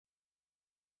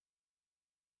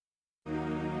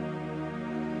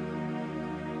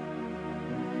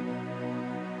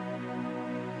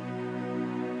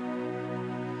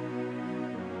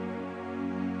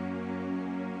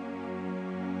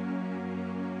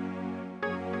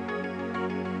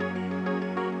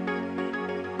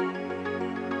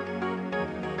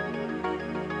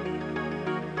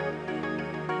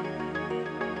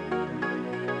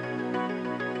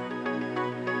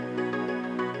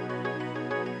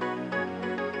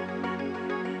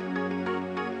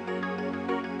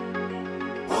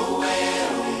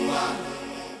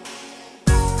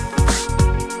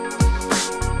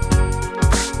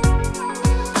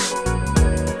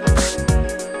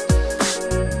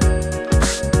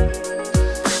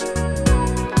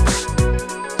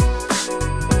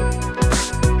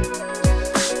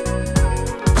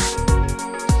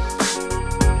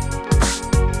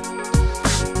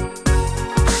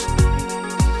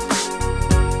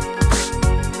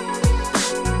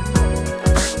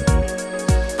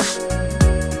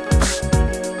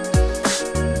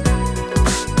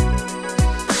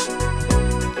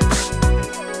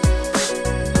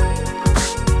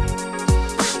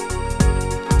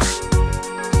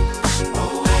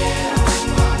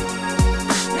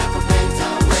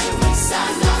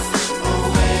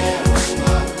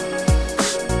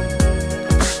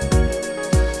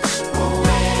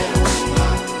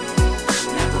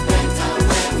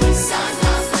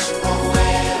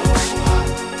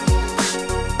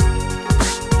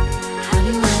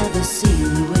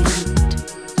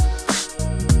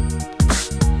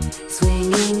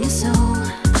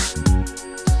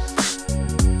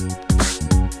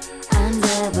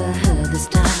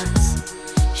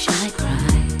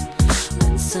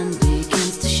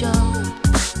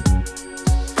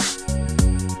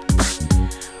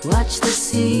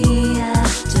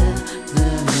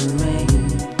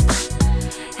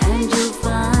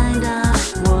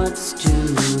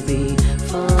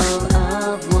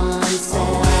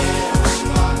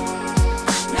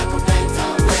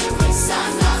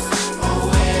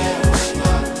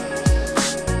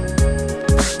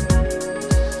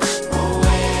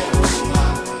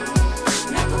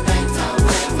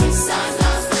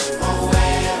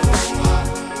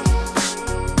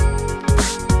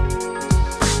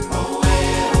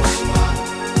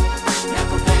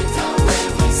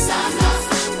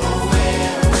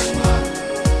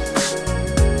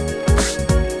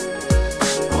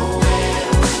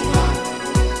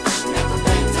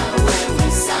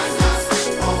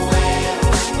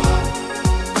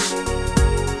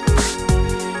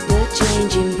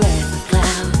virgin breath of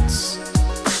clouds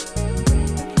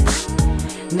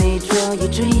may draw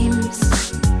your dreams.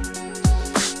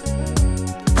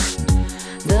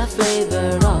 The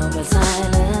flavor of a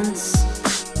silence.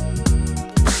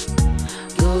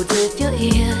 Go deaf your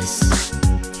ears.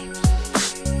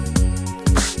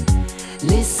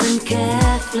 Listen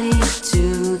carefully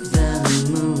to the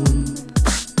moon,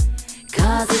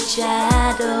 'cause its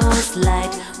shadows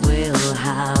light will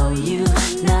how you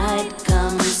night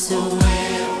comes soon.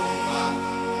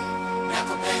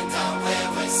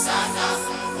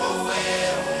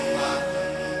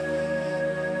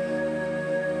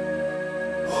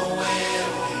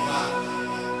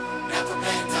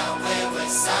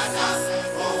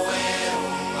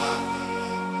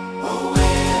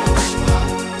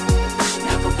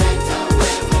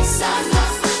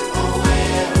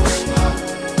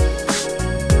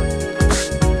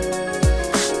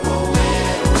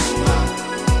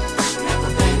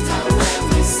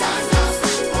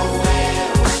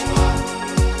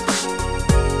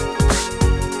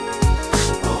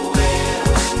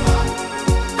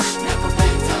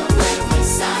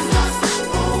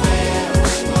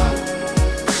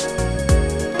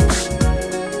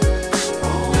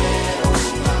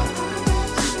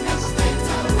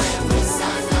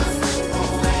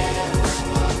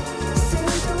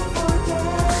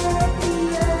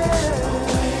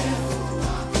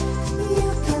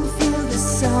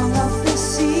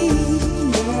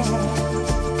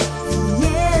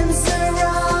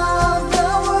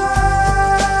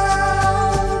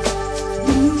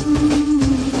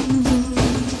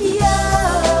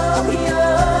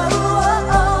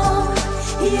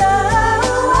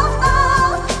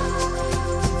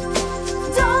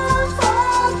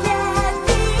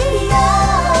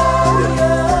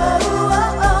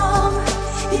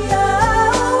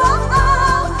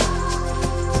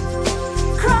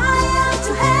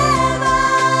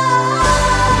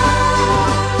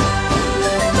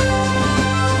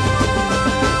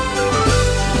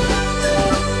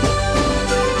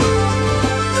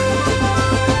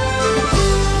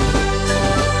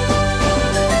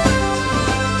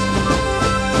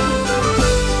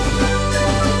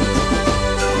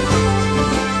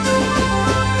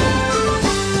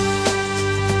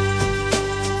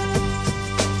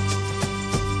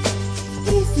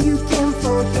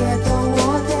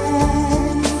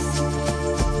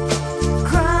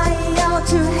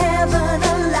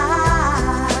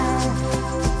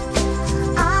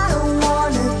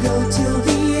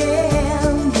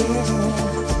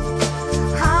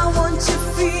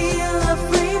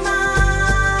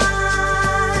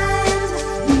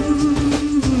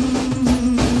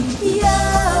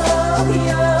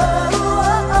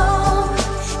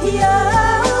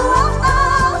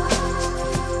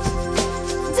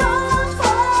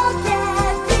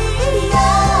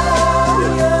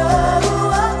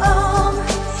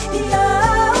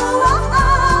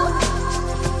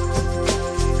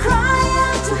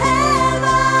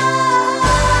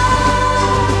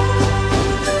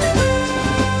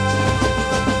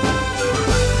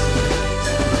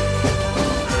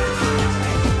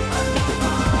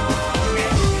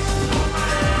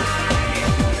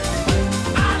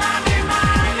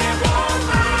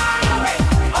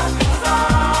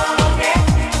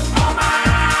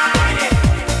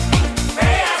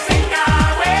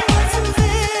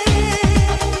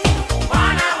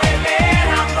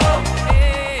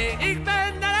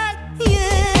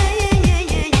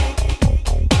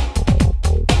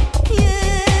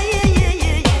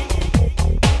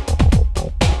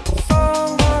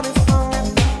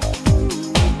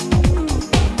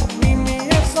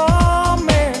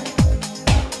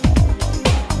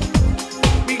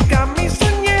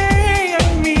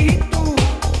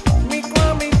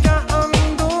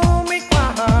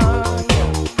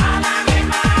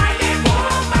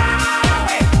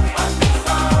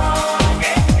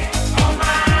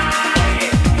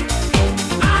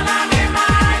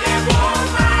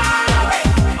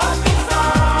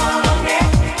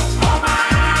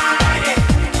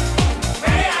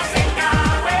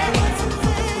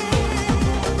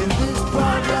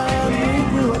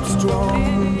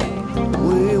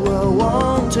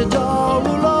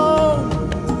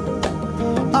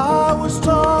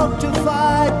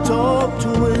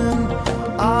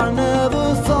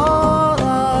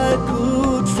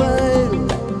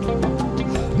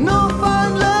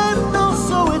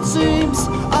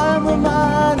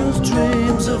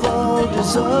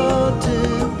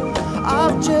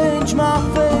 I've changed my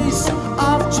face,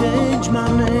 I've changed my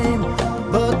name,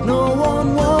 but no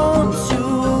one wants you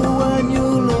when you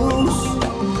lose.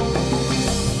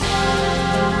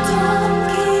 Don't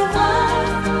give up,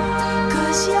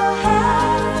 'cause you're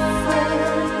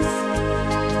halfway.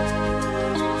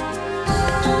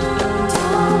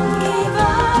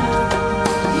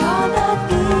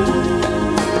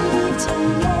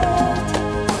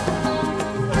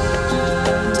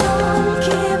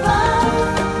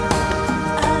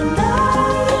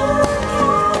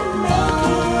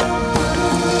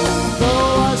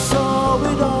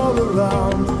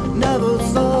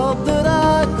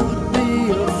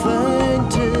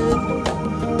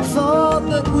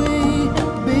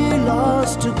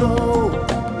 to go.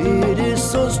 It is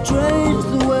so strange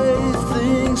the way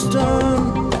things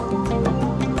turn.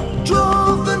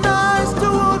 Drove the nights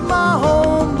toward my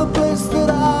home, the place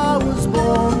that I was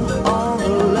born, on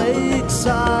the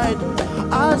lakeside.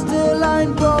 As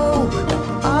daylight broke,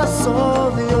 I saw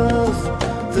the earth,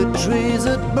 the trees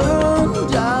that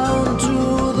burned down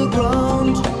to the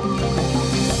ground.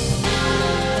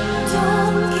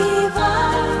 Don't give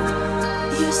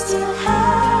up, you still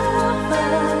have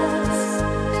us.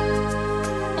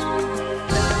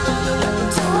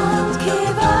 Don't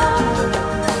give up,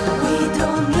 we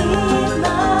don't need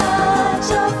much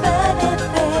of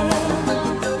anything.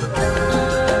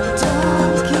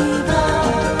 Don't give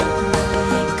up,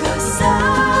 'cause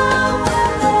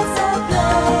somewhere there's a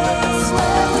place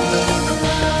where we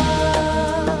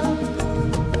belong.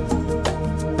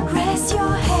 Raise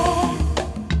your head,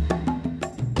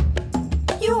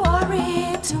 you worry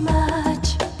too much.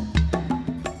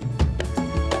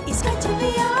 It's going to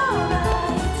be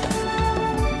alright.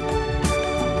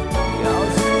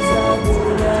 Yours is a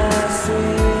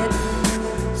bittersweet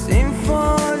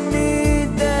symphony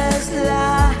that's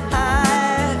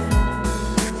life.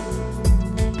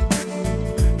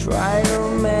 Try to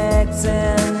make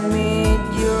and meet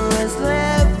yours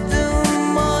left to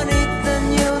money, then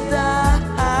you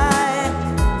die.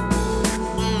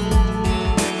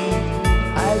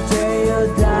 I tear you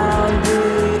down the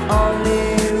only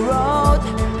road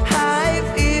I've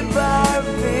ever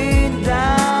been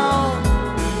down.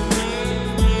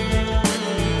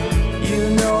 You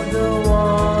know the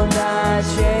one that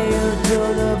share you to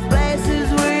the places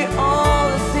we all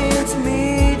seem to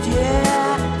meet,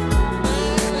 yeah.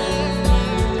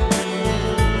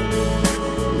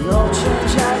 No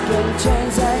change, I can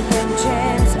change, I can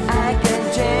change, I can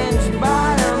change,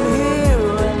 but I'm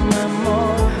here in my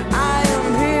mode. I am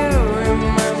here in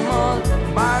my mode,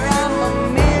 but I'm a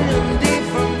million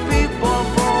different people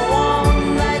from one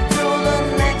night to the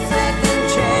next. I can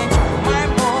change my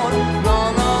mode. No,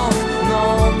 no, no,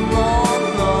 no,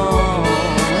 no.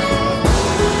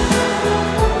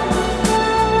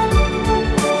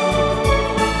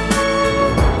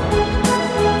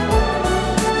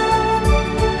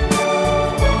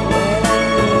 When I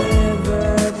never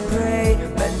pray,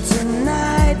 but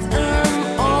tonight I'm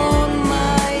on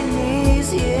my knees,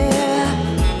 yeah.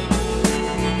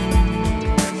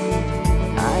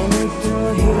 I need to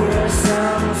hear